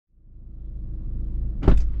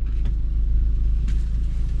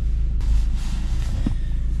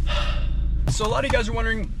So a lot of you guys are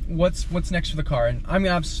wondering what's next for the car, and I'm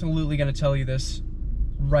absolutely going to tell you this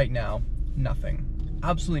right now. Nothing.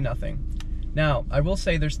 Absolutely nothing. Now, I will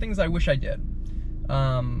say there's things I wish I did.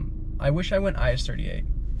 I wish I went IS38.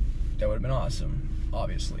 That would have been awesome.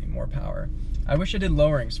 Obviously, more power. I wish I did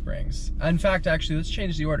lowering springs. In fact, actually, let's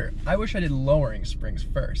change the order. I wish I did lowering springs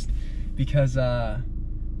first, because I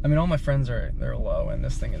mean, all my friends they're low, and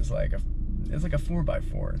this thing is like it's like a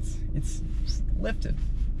 4x4. It's lifted.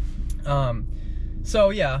 So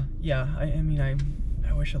yeah. I mean,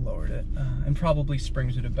 I wish I lowered it, and probably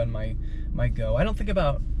springs would have been my go. I don't think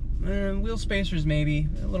about wheel spacers, maybe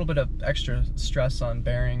a little bit of extra stress on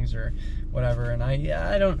bearings or whatever, and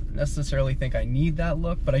I don't necessarily think I need that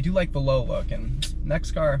look, but I do like the low look, and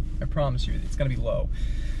next car, I promise you, it's gonna be low.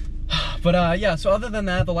 But yeah, so other than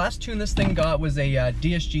that, the last tune this thing got was a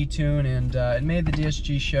DSG tune, and it made the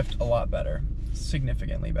DSG shift a lot better,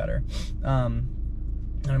 significantly better.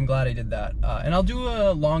 And I'm glad I did that. And I'll do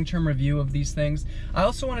a long-term review of these things. I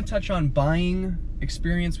also want to touch on buying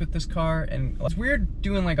experience with this car, and it's weird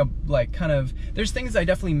doing there's things I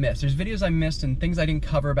definitely missed. There's videos I missed and things I didn't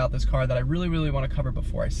cover about this car that I really want to cover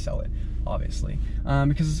before I sell it, obviously.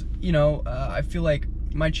 Because, you know, I feel like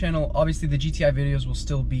my channel, obviously the GTI videos will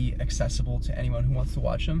still be accessible to anyone who wants to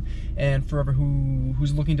watch them, and for whoever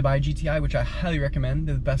who's looking to buy a GTI, which I highly recommend.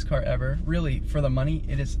 They're the best car ever. Really, for the money,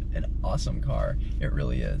 it is an awesome car. It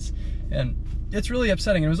really is. And it's really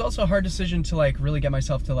upsetting. It was also a hard decision to like really get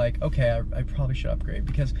myself to like, okay, I probably should upgrade,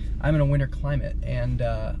 because I'm in a winter climate, and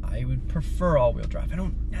I would prefer all-wheel drive. I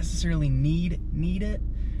don't necessarily need it,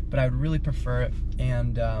 but I would really prefer it.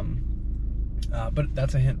 And but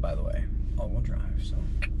that's a hint, by the way. All-wheel drive, so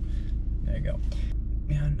there you go.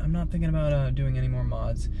 Man, I'm not thinking about doing any more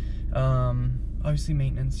mods. Obviously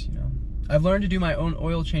maintenance, you know. I've learned to do my own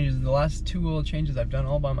oil changes. The last 2 oil changes I've done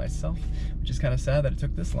all by myself, which is kind of sad that it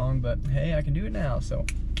took this long, but hey, I can do it now, so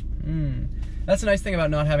that's a nice thing about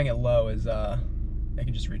not having it low, is I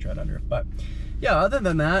can just reach right under it. But yeah, other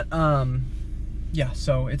than that, yeah,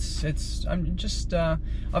 so I'm just,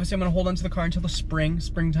 obviously I'm gonna hold on to the car until the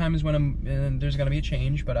springtime is when there's gonna be a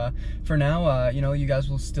change, but for now, you know, you guys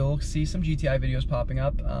will still see some GTI videos popping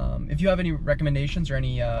up. If you have any recommendations or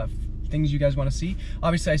any things you guys want to see,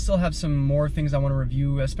 obviously I still have some more things I want to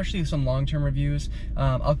review, especially some long-term reviews.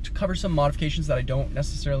 I'll cover some modifications that I don't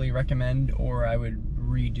necessarily recommend or I would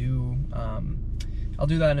redo. I'll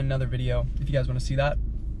do that in another video. If you guys want to see that,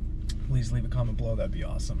 please leave a comment below. That'd be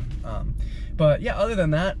awesome. But yeah, other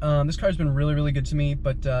than that, this car's been really good to me.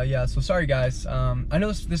 But yeah, so sorry guys. I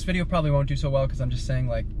know this video probably won't do so well because I'm just saying,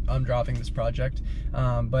 like, I'm dropping this project.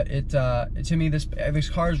 But to me, this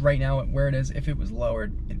car is right now where it is. If it was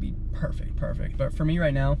lowered, it'd be perfect. But for me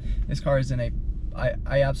right now, this car is in a,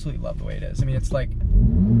 I absolutely love the way it is. I mean, it's like,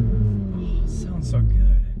 oh, it sounds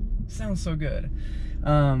so good.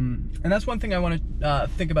 And that's one thing I want to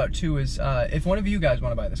think about too, is if one of you guys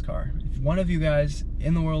want to buy this car, if one of you guys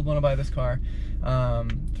in the world want to buy this car,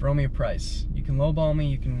 throw me a price. You can lowball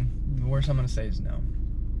me, the worst I'm going to say is no.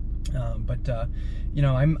 But you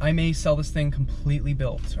know, I may sell this thing completely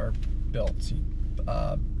built.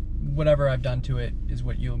 Whatever I've done to it is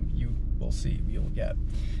what you will see, you'll get.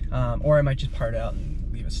 Or I might just part out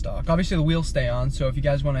and leave a stock. Obviously the wheels stay on, so if you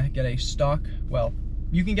guys want to get a stock, well,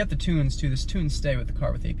 you can get the tunes too. This tunes stay with the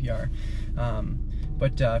car with APR.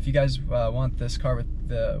 But if you guys want this car with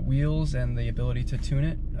the wheels and the ability to tune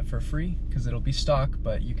it for free, because it'll be stock,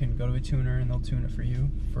 but you can go to a tuner and they'll tune it for you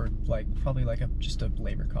for probably just a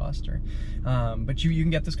labor cost. Or but you can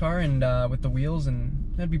get this car and with the wheels,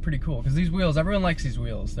 and that'd be pretty cool, because these wheels, everyone likes these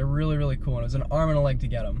wheels. They're really cool, and it was an arm and a leg to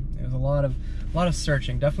get them. It was a lot of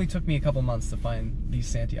searching. Definitely took me a couple months to find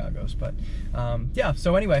these Santiagos. But yeah,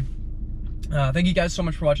 so anyway, thank you guys so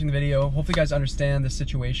much for watching the video. Hopefully you guys understand the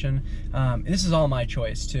situation. This is all my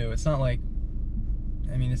choice too. It's not like,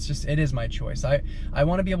 I mean, it is my choice. I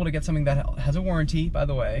want to be able to get something that has a warranty, by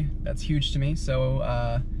the way. That's huge to me.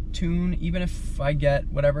 So tune, even if I get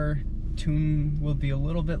whatever, tune will be a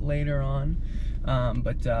little bit later on.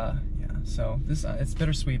 But yeah, so it's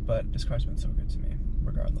bittersweet, but this car's been so good to me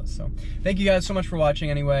regardless. So thank you guys so much for watching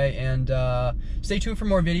anyway, and stay tuned for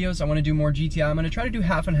more videos. I want to do more GTI. I'm going to try to do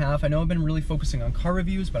half and half. I know I've been really focusing on car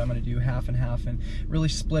reviews, but I'm going to do half and half and really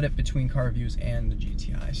split it between car reviews and the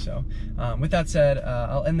GTI. So with that said,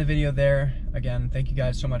 I'll end the video there. Again, thank you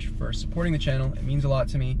guys so much for supporting the channel. It means a lot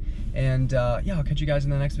to me, and yeah, I'll catch you guys in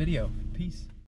the next video. Peace.